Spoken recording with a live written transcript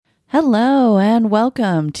Hello and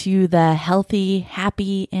welcome to the Healthy,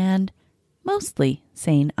 Happy, and Mostly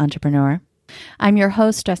Sane Entrepreneur. I'm your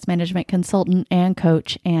host, stress management consultant and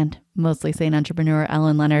coach, and mostly sane entrepreneur,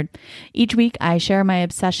 Ellen Leonard. Each week, I share my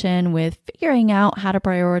obsession with figuring out how to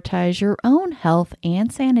prioritize your own health and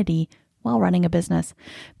sanity while running a business,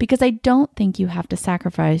 because I don't think you have to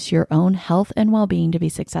sacrifice your own health and well-being to be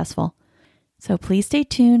successful. So please stay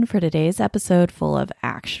tuned for today's episode full of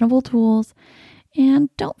actionable tools. And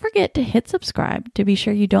don't forget to hit subscribe to be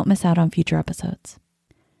sure you don't miss out on future episodes.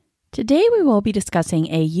 Today, we will be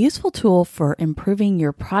discussing a useful tool for improving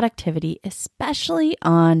your productivity, especially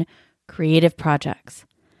on creative projects.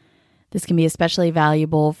 This can be especially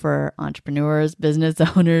valuable for entrepreneurs, business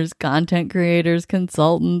owners, content creators,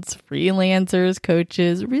 consultants, freelancers,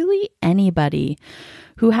 coaches, really anybody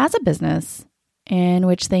who has a business in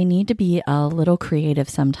which they need to be a little creative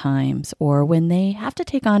sometimes, or when they have to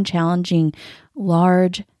take on challenging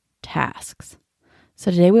large tasks.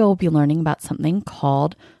 So today we will be learning about something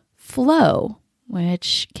called flow,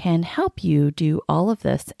 which can help you do all of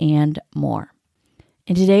this and more.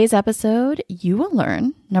 In today's episode, you will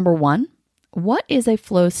learn, number one, what is a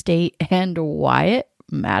flow state and why it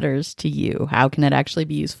matters to you. How can it actually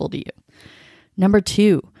be useful to you? Number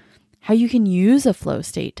two, how you can use a flow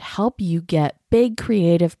state to help you get big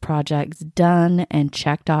creative projects done and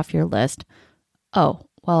checked off your list. Oh,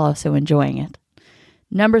 while also enjoying it.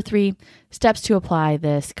 Number three, steps to apply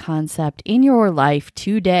this concept in your life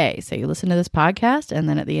today. So you listen to this podcast, and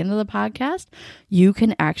then at the end of the podcast, you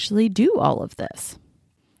can actually do all of this.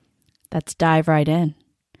 Let's dive right in.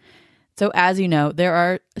 So as you know, there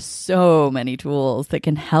are so many tools that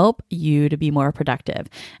can help you to be more productive.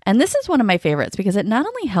 And this is one of my favorites because it not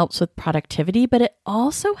only helps with productivity, but it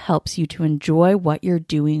also helps you to enjoy what you're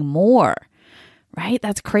doing more, right?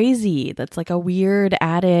 That's crazy. That's like a weird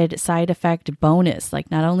added side effect bonus.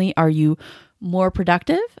 Like not only are you more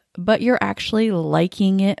productive, but you're actually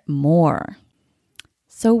liking it more.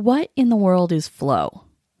 So what in the world is flow?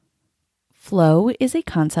 Flow is a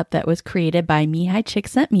concept that was created by Mihaly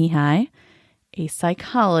Csikszentmihalyi, a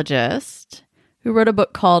psychologist who wrote a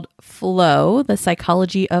book called Flow, The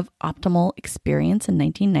Psychology of Optimal Experience in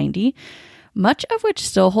 1990, much of which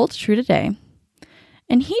still holds true today.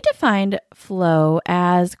 And he defined flow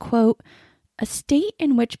as, quote, a state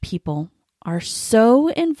in which people are so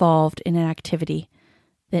involved in an activity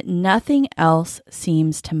that nothing else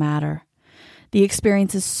seems to matter. The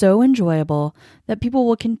experience is so enjoyable that people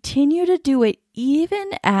will continue to do it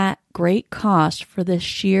even at great cost for the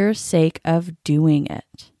sheer sake of doing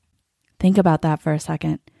it. Think about that for a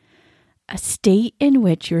second. A state in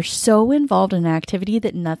which you're so involved in an activity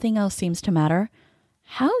that nothing else seems to matter.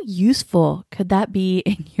 How useful could that be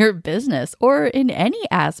in your business or in any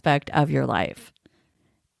aspect of your life?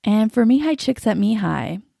 And for Mihaly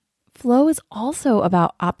Csikszentmihalyi, flow is also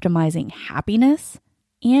about optimizing happiness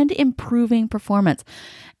and improving performance.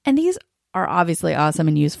 And these are obviously awesome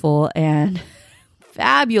and useful and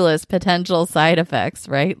fabulous potential side effects,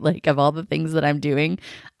 right? Like of all the things that I'm doing,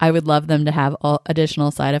 I would love them to have all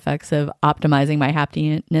additional side effects of optimizing my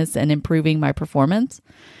happiness and improving my performance.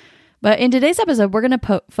 But in today's episode, we're going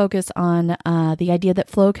to focus on the idea that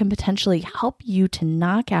flow can potentially help you to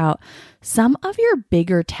knock out some of your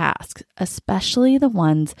bigger tasks, especially the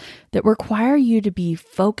ones that require you to be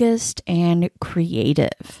focused and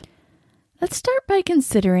creative. Let's start by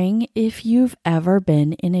considering if you've ever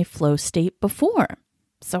been in a flow state before.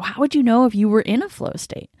 So how would you know if you were in a flow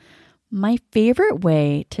state? My favorite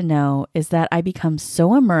way to know is that I become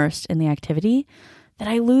so immersed in the activity that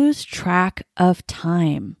I lose track of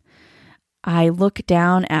time. I look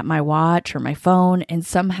down at my watch or my phone and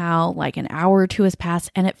somehow like an hour or two has passed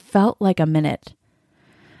and it felt like a minute.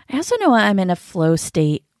 I also know I'm in a flow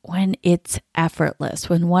state when it's effortless,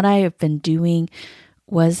 when what I have been doing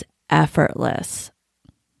was effortless.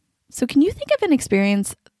 So can you think of an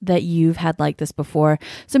experience that you've had like this before?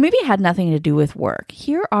 So maybe it had nothing to do with work.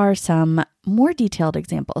 Here are some more detailed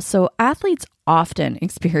examples. So athletes often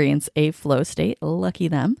experience a flow state, lucky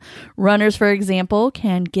them. Runners, for example,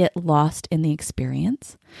 can get lost in the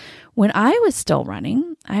experience. When I was still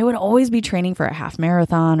running, I would always be training for a half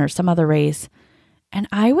marathon or some other race, and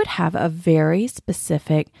I would have a very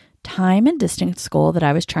specific time and distance goal that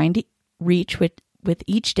I was trying to reach with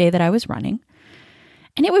each day that I was running.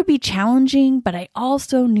 And it would be challenging, but I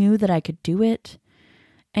also knew that I could do it.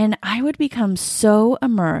 And I would become so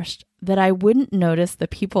immersed that I wouldn't notice the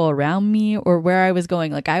people around me or where I was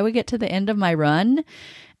going. Like I would get to the end of my run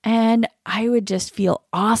and I would just feel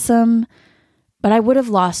awesome, but I would have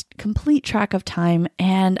lost complete track of time.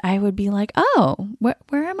 And I would be like, oh,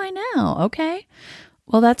 where am I now? Okay,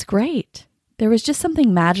 well, that's great. There was just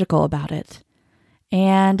something magical about it.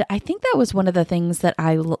 And I think that was one of the things that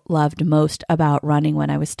I loved most about running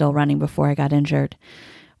when I was still running before I got injured,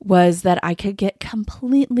 was that I could get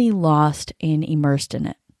completely lost and immersed in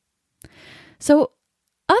it. So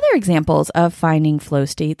other examples of finding flow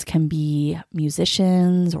states can be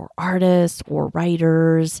musicians or artists or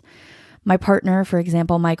writers. My partner, for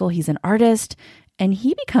example, Michael, he's an artist, and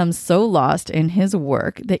he becomes so lost in his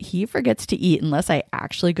work that he forgets to eat unless I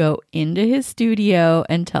actually go into his studio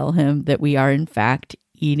and tell him that we are in fact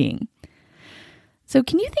eating. So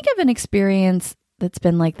can you think of an experience that's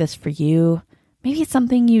been like this for you? Maybe it's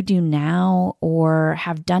something you do now or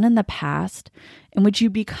have done in the past in which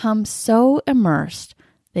you become so immersed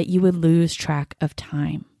that you would lose track of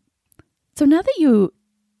time. So now that you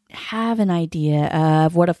have an idea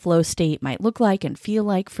of what a flow state might look like and feel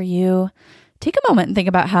like for you, take a moment and think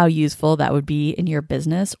about how useful that would be in your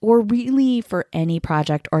business or really for any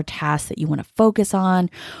project or task that you want to focus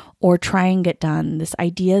on or try and get done. This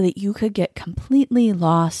idea that you could get completely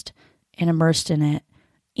lost and immersed in it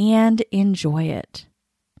and enjoy it.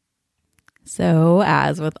 So,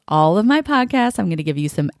 as with all of my podcasts, I'm going to give you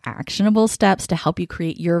some actionable steps to help you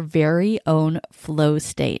create your very own flow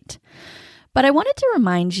state. But I wanted to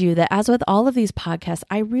remind you that as with all of these podcasts,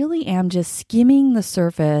 I really am just skimming the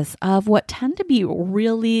surface of what tend to be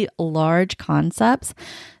really large concepts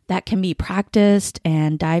that can be practiced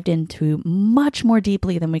and dived into much more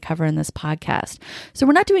deeply than we cover in this podcast. So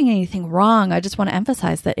we're not doing anything wrong. I just want to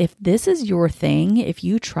emphasize that if this is your thing, if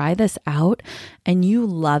you try this out and you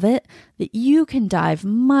love it, that you can dive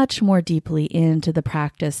much more deeply into the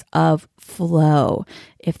practice of flow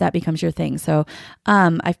if that becomes your thing. So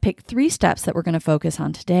I've picked 3 steps that we're going to focus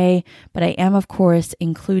on today, but I am, of course,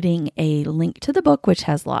 including a link to the book, which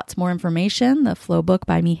has lots more information, the Flow book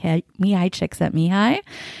by Mihaly Csikszentmihalyi,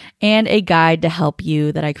 and a guide to help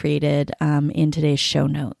you that I created in today's show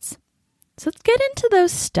notes. So let's get into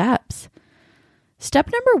those steps.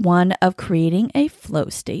 Step number 1 of creating a flow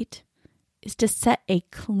state is to set a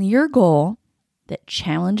clear goal that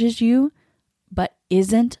challenges you but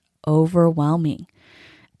isn't overwhelming.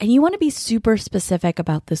 And you want to be super specific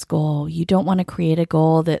about this goal. You don't want to create a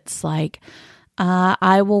goal that's like,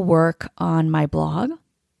 I will work on my blog.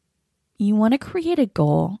 You want to create a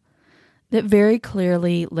goal that very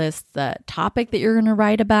clearly lists the topic that you're going to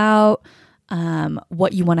write about,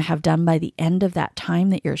 what you want to have done by the end of that time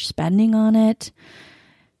that you're spending on it.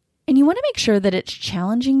 And you want to make sure that it's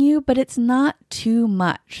challenging you, but it's not too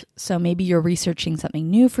much. So maybe you're researching something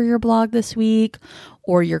new for your blog this week,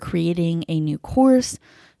 or you're creating a new course.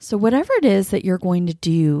 So whatever it is that you're going to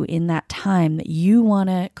do in that time that you want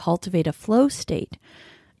to cultivate a flow state,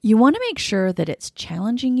 you want to make sure that it's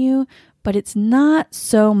challenging you, but it's not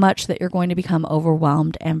so much that you're going to become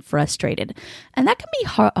overwhelmed and frustrated. And that can be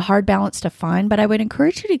a hard balance to find, but I would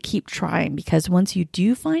encourage you to keep trying, because once you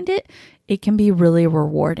do find it, it can be really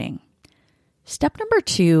rewarding. Step number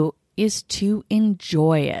 2 is to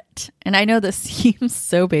enjoy it. And I know this seems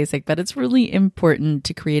so basic, but it's really important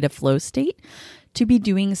to create a flow state, to be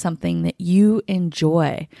doing something that you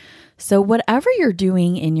enjoy. So whatever you're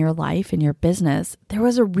doing in your life, in your business, there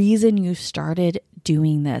was a reason you started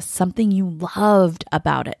doing this, something you loved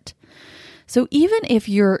about it. So even if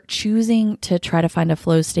you're choosing to try to find a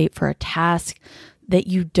flow state for a task that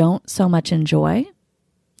you don't so much enjoy,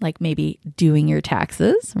 like maybe doing your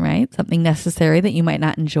taxes, right? Something necessary that you might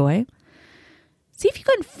not enjoy. See if you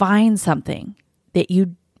can find something that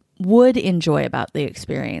you would enjoy about the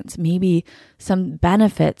experience, maybe some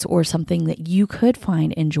benefits or something that you could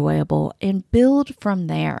find enjoyable, and build from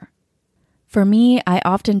there. For me, I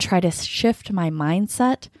often try to shift my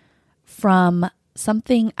mindset from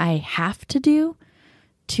something I have to do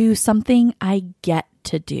to something I get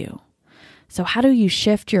to do. So how do you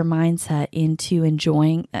shift your mindset into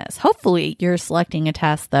enjoying this? Hopefully you're selecting a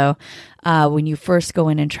task, though, when you first go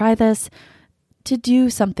in and try this, to do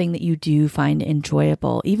something that you do find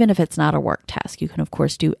enjoyable, even if it's not a work task. You can, of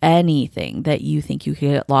course, do anything that you think you could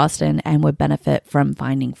get lost in and would benefit from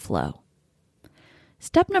finding flow.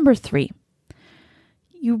 Step number 3,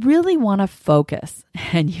 you really want to focus,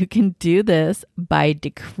 and you can do this by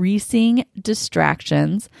decreasing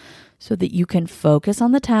distractions so that you can focus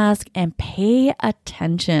on the task and pay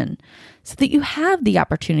attention so that you have the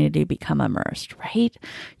opportunity to become immersed, right?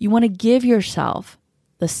 You want to give yourself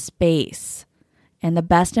the space and the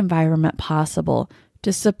best environment possible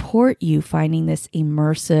to support you finding this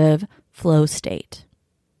immersive flow state.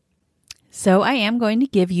 So I am going to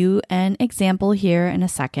give you an example here in a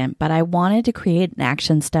second, but I wanted to create an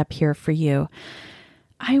action step here for you.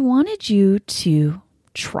 I wanted you to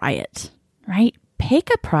try it, right?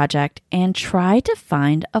 pick a project and try to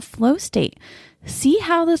find a flow state. See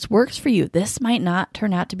how this works for you. This might not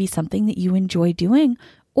turn out to be something that you enjoy doing,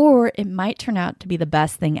 or it might turn out to be the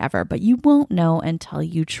best thing ever, but you won't know until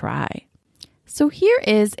you try. So here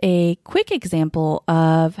is a quick example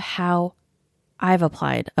of how I've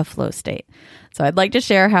applied a flow state. So I'd like to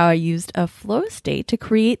share how I used a flow state to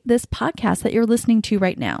create this podcast that you're listening to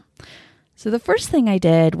right now. So the first thing I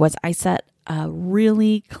did was I set a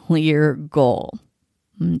really clear goal.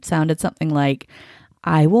 It sounded something like,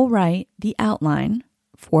 I will write the outline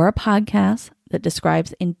for a podcast that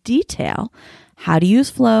describes in detail how to use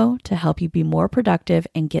flow to help you be more productive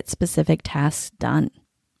and get specific tasks done.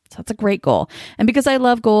 So that's a great goal. And because I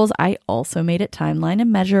love goals, I also made it timeline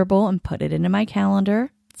and measurable and put it into my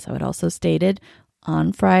calendar. So it also stated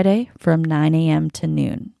on Friday from 9 a.m. to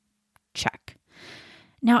noon. Check.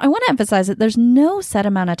 Now, I want to emphasize that there's no set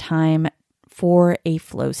amount of time for a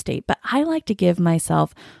flow state, but I like to give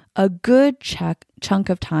myself a good chunk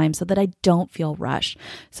of time so that I don't feel rushed,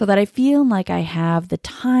 so that I feel like I have the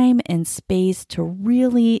time and space to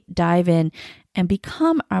really dive in and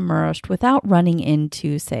become immersed without running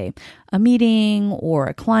into, say, a meeting or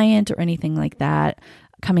a client or anything like that,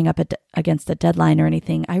 coming up against a deadline or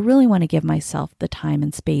anything. I really want to give myself the time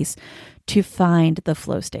and space to find the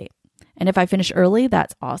flow state. And if I finish early,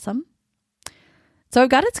 that's awesome. So I've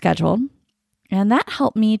got it scheduled. And that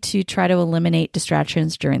helped me to try to eliminate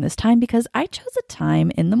distractions during this time because I chose a time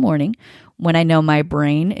in the morning when I know my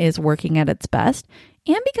brain is working at its best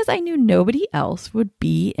and because I knew nobody else would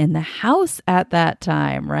be in the house at that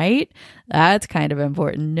time, right? That's kind of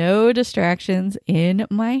important. No distractions in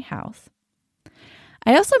my house.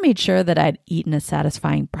 I also made sure that I'd eaten a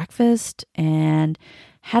satisfying breakfast and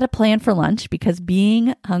had a plan for lunch because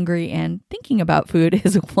being hungry and thinking about food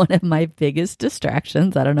is one of my biggest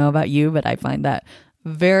distractions. I don't know about you, but I find that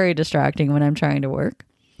very distracting when I'm trying to work.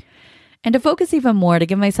 And to focus even more, to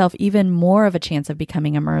give myself even more of a chance of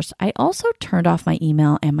becoming immersed, I also turned off my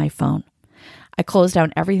email and my phone. I closed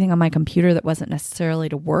down everything on my computer that wasn't necessarily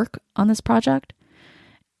to work on this project.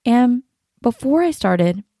 And before I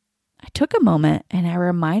started, I took a moment and I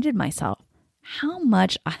reminded myself how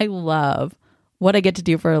much I love what I get to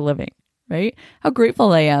do for a living, right? How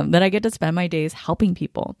grateful I am that I get to spend my days helping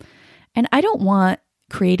people. And I don't want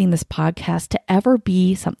creating this podcast to ever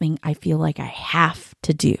be something I feel like I have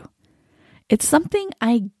to do. It's something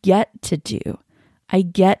I get to do. I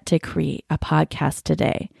get to create a podcast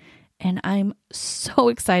today, and I'm so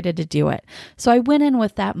excited to do it. So I went in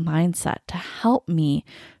with that mindset to help me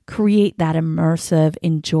create that immersive,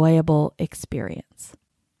 enjoyable experience.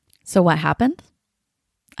 So what happened?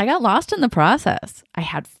 I got lost in the process. I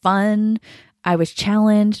had fun. I was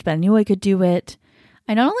challenged, but I knew I could do it.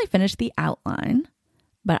 I not only finished the outline,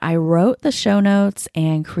 but I wrote the show notes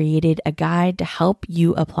and created a guide to help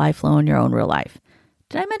you apply flow in your own real life.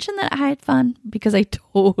 Did I mention that I had fun? Because I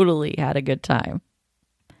totally had a good time.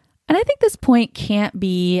 And I think this point can't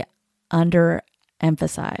be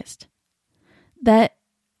underemphasized. That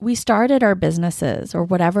we started our businesses or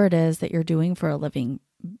whatever it is that you're doing for a living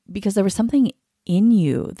because there was something in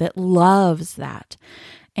you that loves that.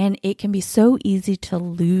 And it can be so easy to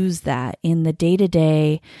lose that in the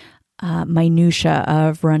day-to-day minutia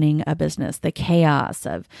of running a business, the chaos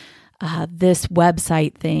of this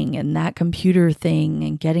website thing and that computer thing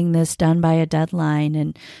and getting this done by a deadline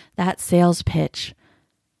and that sales pitch.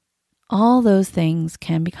 All those things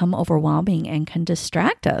can become overwhelming and can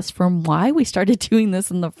distract us from why we started doing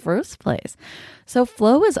this in the first place. So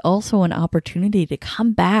flow is also an opportunity to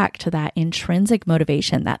come back to that intrinsic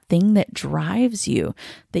motivation, that thing that drives you,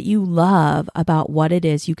 that you love about what it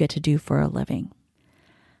is you get to do for a living.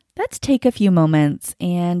 Let's take a few moments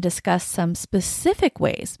and discuss some specific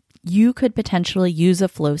ways you could potentially use a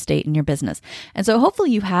flow state in your business. And so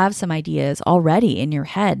hopefully you have some ideas already in your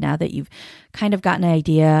head now that you've kind of gotten an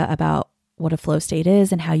idea about what a flow state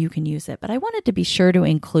is and how you can use it. But I wanted to be sure to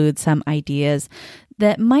include some ideas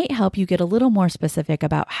that might help you get a little more specific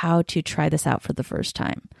about how to try this out for the first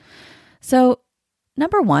time. So,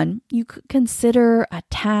 number one, you could consider a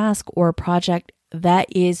task or a project that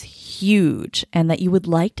is huge and that you would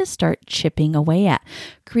like to start chipping away at.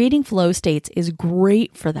 Creating flow states is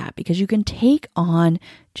great for that because you can take on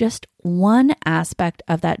just one aspect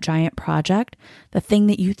of that giant project, the thing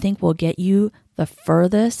that you think will get you the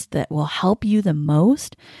furthest, that will help you the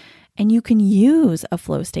most, and you can use a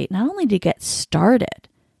flow state not only to get started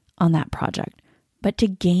on that project, but to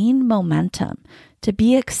gain momentum, to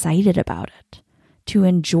be excited about it, to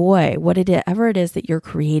enjoy whatever it is that you're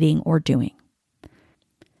creating or doing.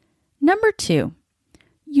 Number two,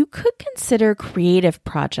 you could consider creative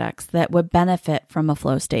projects that would benefit from a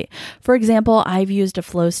flow state. For example, I've used a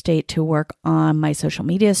flow state to work on my social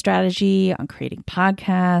media strategy, on creating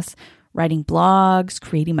podcasts, writing blogs,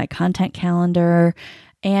 creating my content calendar,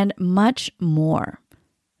 and much more.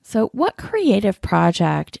 So what creative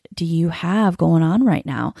project do you have going on right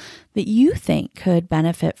now that you think could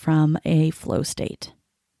benefit from a flow state?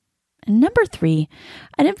 And number 3,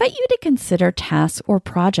 I'd invite you to consider tasks or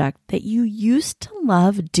project that you used to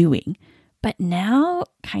love doing, but now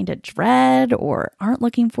kind of dread or aren't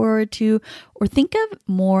looking forward to, or think of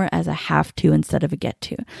more as a have to instead of a get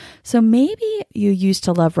to. So maybe you used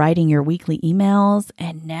to love writing your weekly emails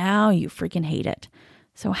and now you freaking hate it.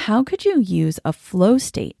 So how could you use a flow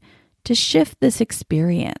state to shift this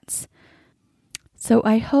experience? So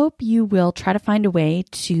I hope you will try to find a way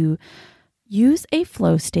to use a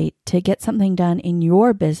flow state to get something done in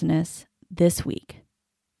your business this week.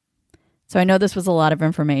 So I know this was a lot of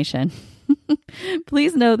information.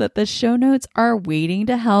 Please know that the show notes are waiting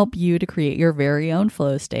to help you to create your very own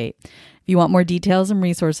flow state. If you want more details and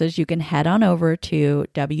resources, you can head on over to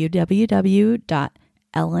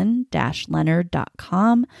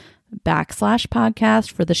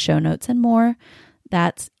www.ellenleonard.com/podcast for the show notes and more.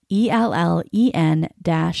 That's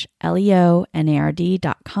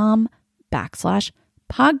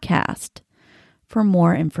ELLENleonard.com/podcast for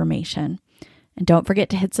more information. And don't forget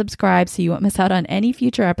to hit subscribe so you won't miss out on any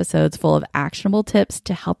future episodes full of actionable tips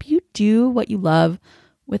to help you do what you love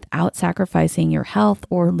without sacrificing your health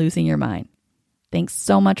or losing your mind. Thanks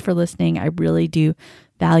so much for listening. I really do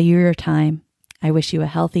value your time. I wish you a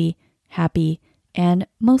healthy, happy, and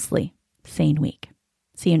mostly sane week.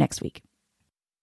 See you next week.